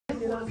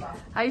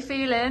How you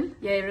feeling?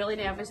 Yeah, really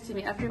nervous to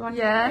meet everyone.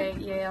 Yeah?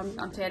 Yeah,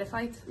 I'm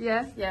terrified.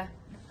 Yeah? Yeah,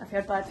 I've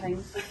heard bad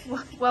things.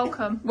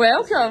 Welcome.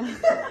 Welcome.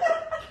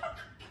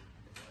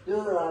 You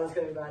know that was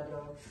going bad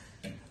now.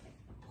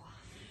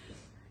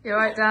 You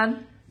alright,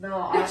 Dan?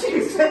 No, I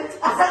choose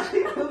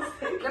fantastic.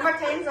 Number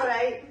 10's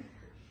alright.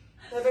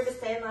 Whoever was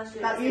 10 last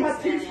year.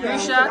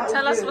 Ruesha,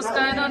 tell us what's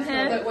going on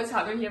here. Look, what's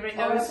happening here right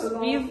now is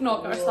we've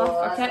not got our stuff,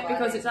 our kit,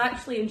 because it's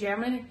actually in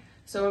Germany.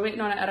 So we're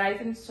waiting on it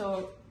arriving,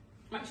 so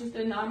I'm actually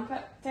doing the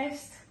armpit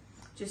test,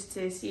 just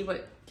to see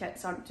what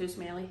kits aren't too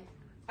smelly.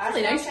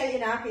 Actually, nice. I'm shiny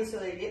nappy, so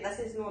like, this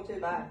is not too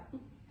bad.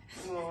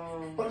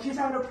 But she's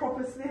having a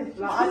proper sniff.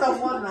 Like, I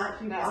don't want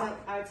that.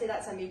 I would say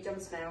that's a medium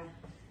smell.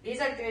 These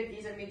are good,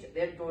 these are medium.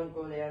 They don't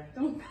go there.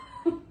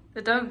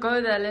 The don't go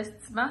there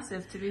list's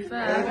massive, to be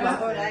fair.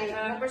 Alright,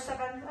 number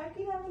 7.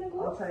 Okay, I'm gonna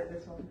go. I'll take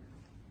this one.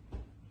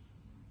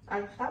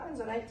 And that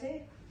one's alright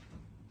too.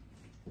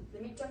 The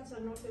mediums are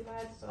not too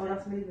bad. So Oh,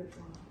 that's me this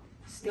one.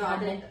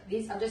 no,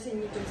 these, I'm just saying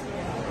mediums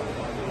here.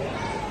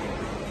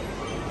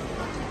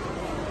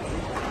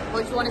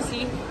 What do you want to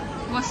see?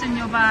 What's in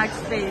your bags,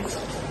 please?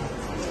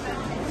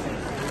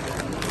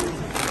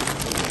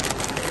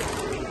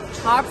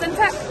 Carbs and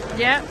tip?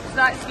 Yeah.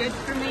 That's good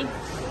for me.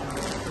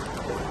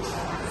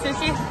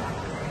 Sushi?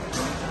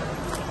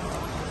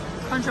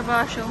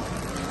 Controversial.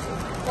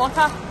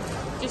 Water?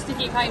 Just to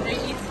keep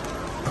hydrated.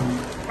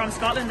 From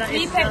Scotland, that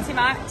 3 is. Pepsi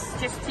Max,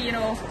 just to, you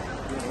know...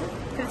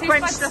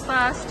 Quench the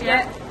thirst,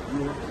 yeah.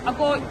 I've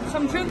got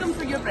some chewing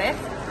for your breath.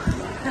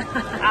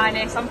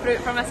 And some fruit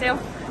for myself.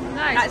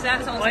 Nice.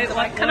 That's all.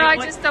 Can I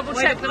just double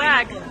check the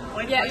bag?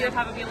 Yeah, you'd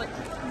have a wee look.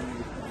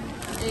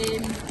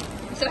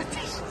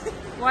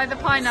 Why the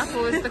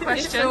pineapple is the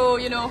question. So,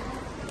 you know,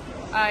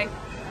 a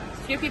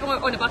few people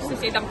on the bus have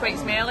said I'm quite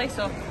smelly,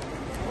 so.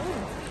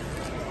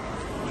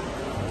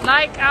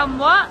 Like and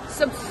what?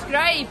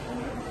 Subscribe!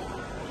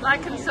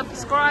 Like and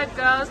subscribe,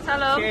 girls. Tell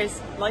them. Cheers.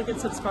 Like and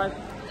subscribe.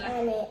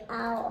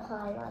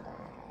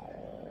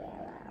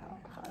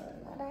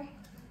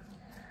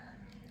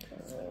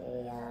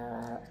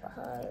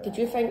 Did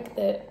you think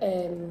that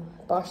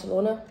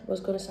Barcelona was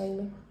going to sign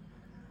me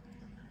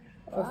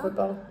for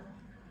football?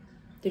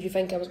 Did you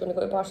think I was going to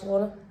go to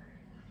Barcelona?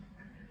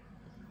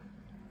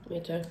 Me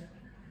too.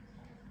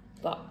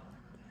 But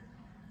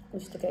at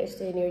least I get to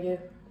stay near you,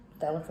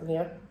 Stella, from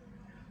here.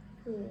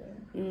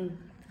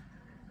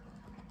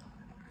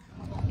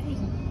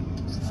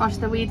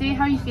 First away day,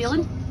 how are you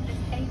feeling?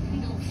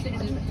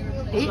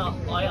 8.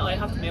 I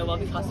have to mail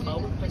lobby past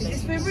 12. Is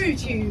this for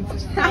YouTube?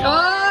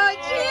 Oh,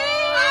 gee!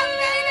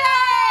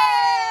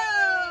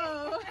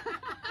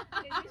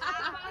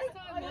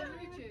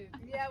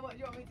 Yeah, what do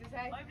you want me to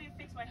say? I didn't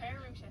fix my hair,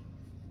 Ruesha.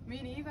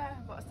 Me neither,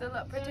 but I still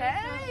look pretty.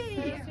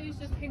 Who's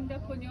just pinged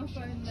up on your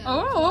phone now?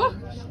 Oh!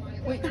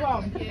 Which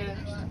one? Yeah.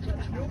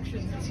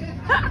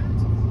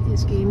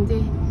 It's game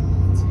day.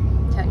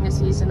 Kicking the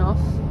season off.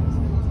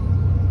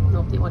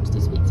 Nobody wants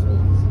to speak to me.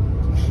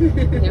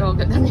 They all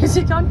got their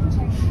music on.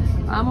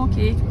 I'm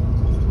okay.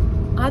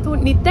 I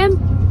don't need them.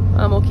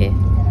 I'm okay. I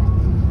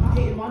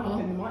hated mine up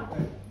in the mic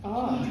though.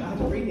 Oh, I had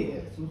to read it.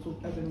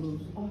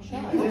 Oh,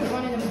 shut up.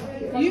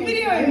 You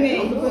videoing me?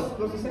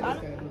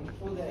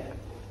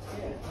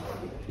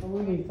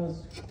 Probably because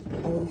I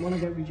wouldn't want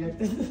to get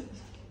rejected.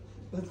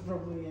 That's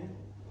probably it.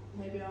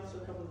 Maybe after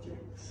a couple of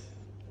drinks.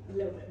 A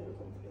little bit more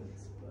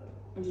confidence, but...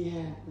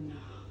 Yeah, no.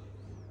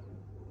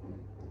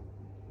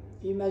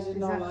 You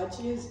imagine how large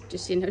she is?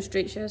 Just seeing how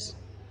straight she is.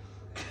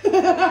 I'm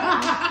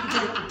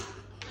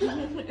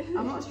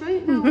not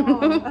straight no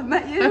more. I've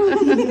met you.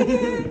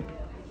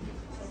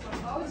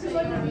 Nice. I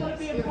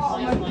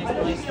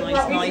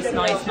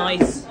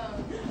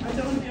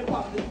don't want to be a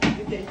part of the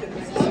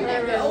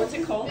what's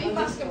it called?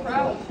 What's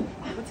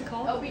it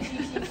called?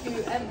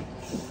 LGBTQM.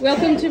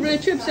 Welcome to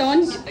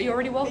Littlejohn. You're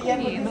already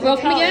welcome.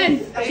 Welcome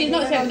again. She's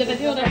not saying the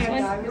video, that's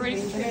fine. You're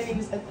ready.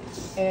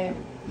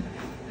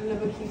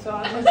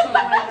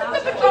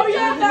 Oh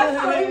yeah, that's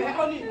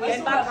funny.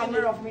 Get that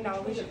camera off me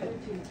now.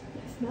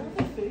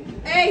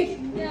 Hey!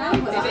 Yeah,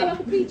 I've got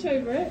a peach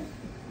over it.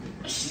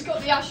 She's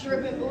got the ash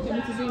ribbon. Do you want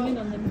me to zoom in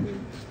on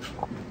them?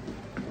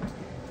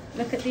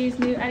 Look at these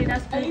new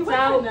Adidas Are you boots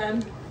out. wearing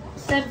them?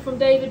 Sent from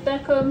David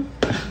Beckham.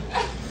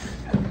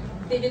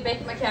 David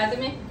Beckham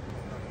Academy.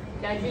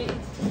 Graduated.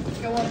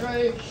 Go on,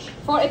 Rouge.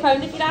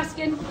 £40 if you're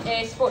asking.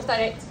 Sports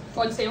Direct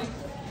on sale.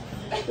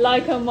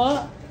 Like and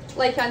what?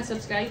 Like and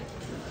subscribe.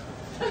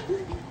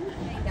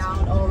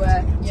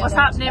 What's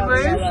happening,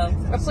 Ruth?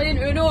 We're playing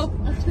Uno.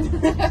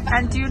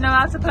 And do you know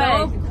how to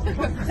play?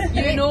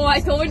 You know I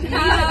don't.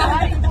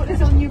 Put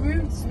this on your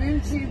Roots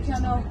YouTube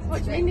channel.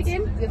 What's your name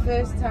again? The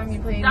first time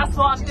you're playing. That's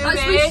what I'm doing.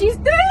 That's what she's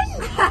doing.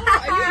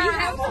 You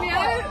helped me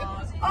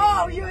out.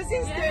 Oh, your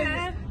assistant.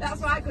 Yeah.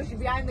 That's why, because you're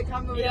behind the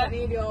camera. We don't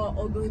need your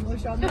ugly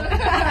mush on there.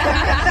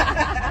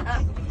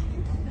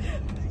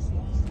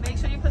 Make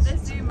sure you put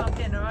this zoom up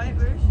in, alright,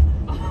 Ruth?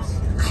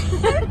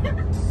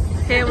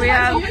 Here we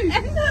are.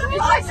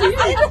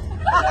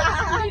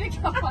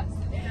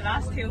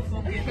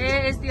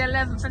 Here is the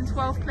 11th and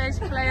 12th place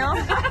playoff.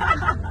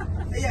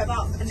 Yeah,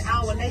 about an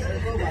hour later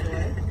as well, by the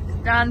way.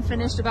 Dan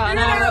finished about an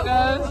hour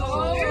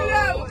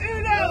ago.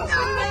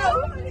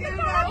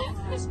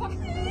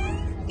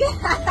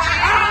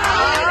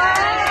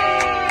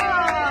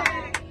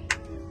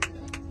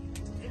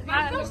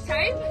 My first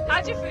time.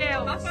 How'd you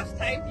feel? My first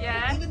time.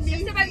 Yeah.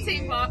 Just a bit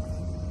teamwork.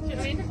 Do you know what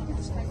I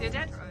mean? You did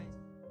right.